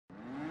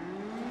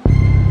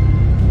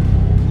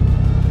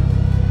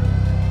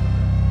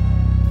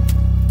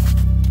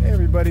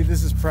everybody,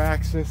 this is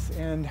Praxis,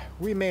 and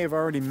we may have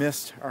already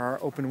missed our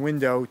open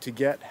window to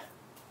get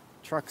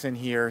trucks in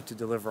here to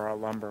deliver our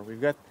lumber. We've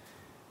got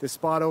this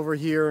spot over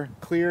here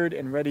cleared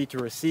and ready to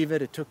receive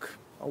it. It took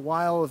a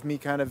while of me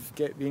kind of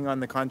being on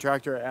the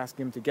contractor,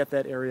 asking him to get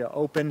that area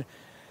open,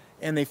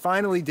 and they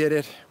finally did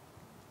it.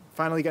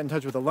 Finally got in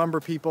touch with the lumber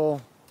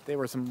people. There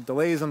were some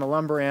delays on the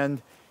lumber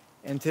end,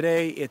 and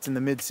today it's in the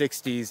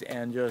mid-60s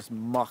and just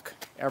muck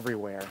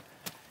everywhere.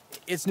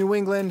 It's New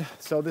England,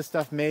 so this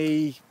stuff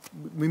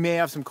we may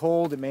have some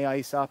cold, it may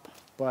ice up,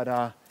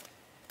 but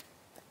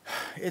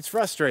it's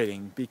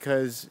frustrating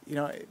because, you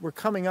know, we're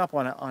coming up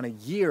on a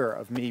year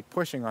of me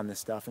pushing on this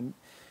stuff, and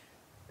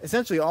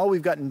essentially all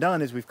we've gotten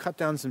done is we've cut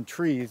down some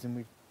trees and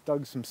we've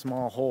dug some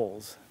small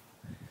holes.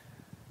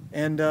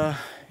 And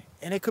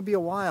it could be a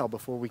while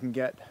before we can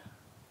get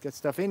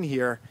stuff in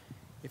here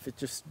if it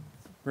just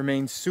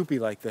remains soupy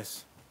like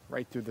this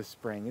right through the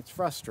spring. It's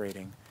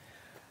frustrating.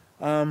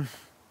 And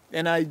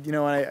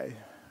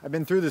I've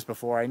been through this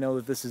before. I know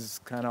that this is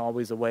kind of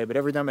always the way, but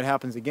every time it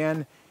happens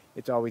again,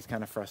 it's always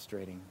kind of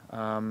frustrating.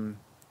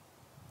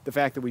 The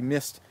fact that we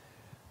missed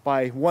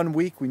by 1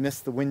 week, we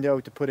missed the window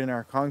to put in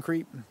our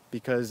concrete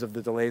because of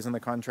the delays on the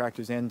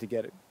contractor's end to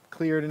get it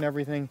cleared and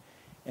everything,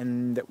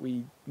 and that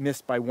we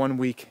missed by 1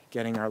 week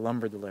getting our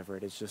lumber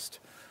delivered. It's just,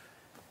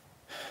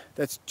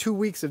 that's 2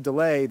 weeks of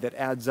delay that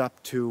adds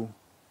up to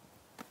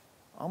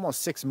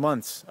almost 6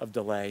 months of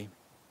delay,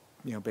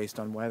 you know, based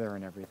on weather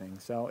and everything.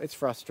 So it's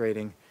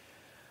frustrating.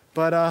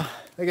 But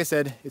like I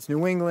said, it's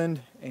New England,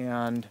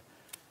 and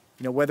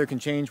you know, weather can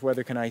change,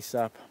 weather can ice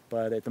up,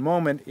 but at the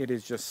moment it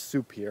is just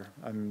soup here.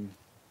 I mean,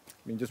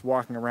 just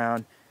walking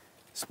around,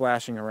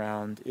 splashing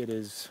around, it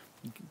is,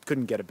 you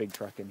couldn't get a big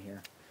truck in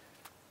here.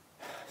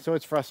 So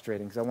it's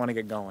frustrating because I want to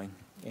get going,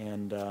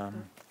 and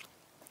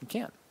you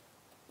can't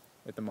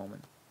at the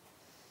moment.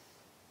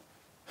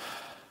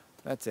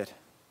 That's it.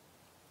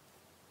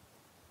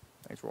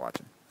 Thanks for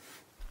watching.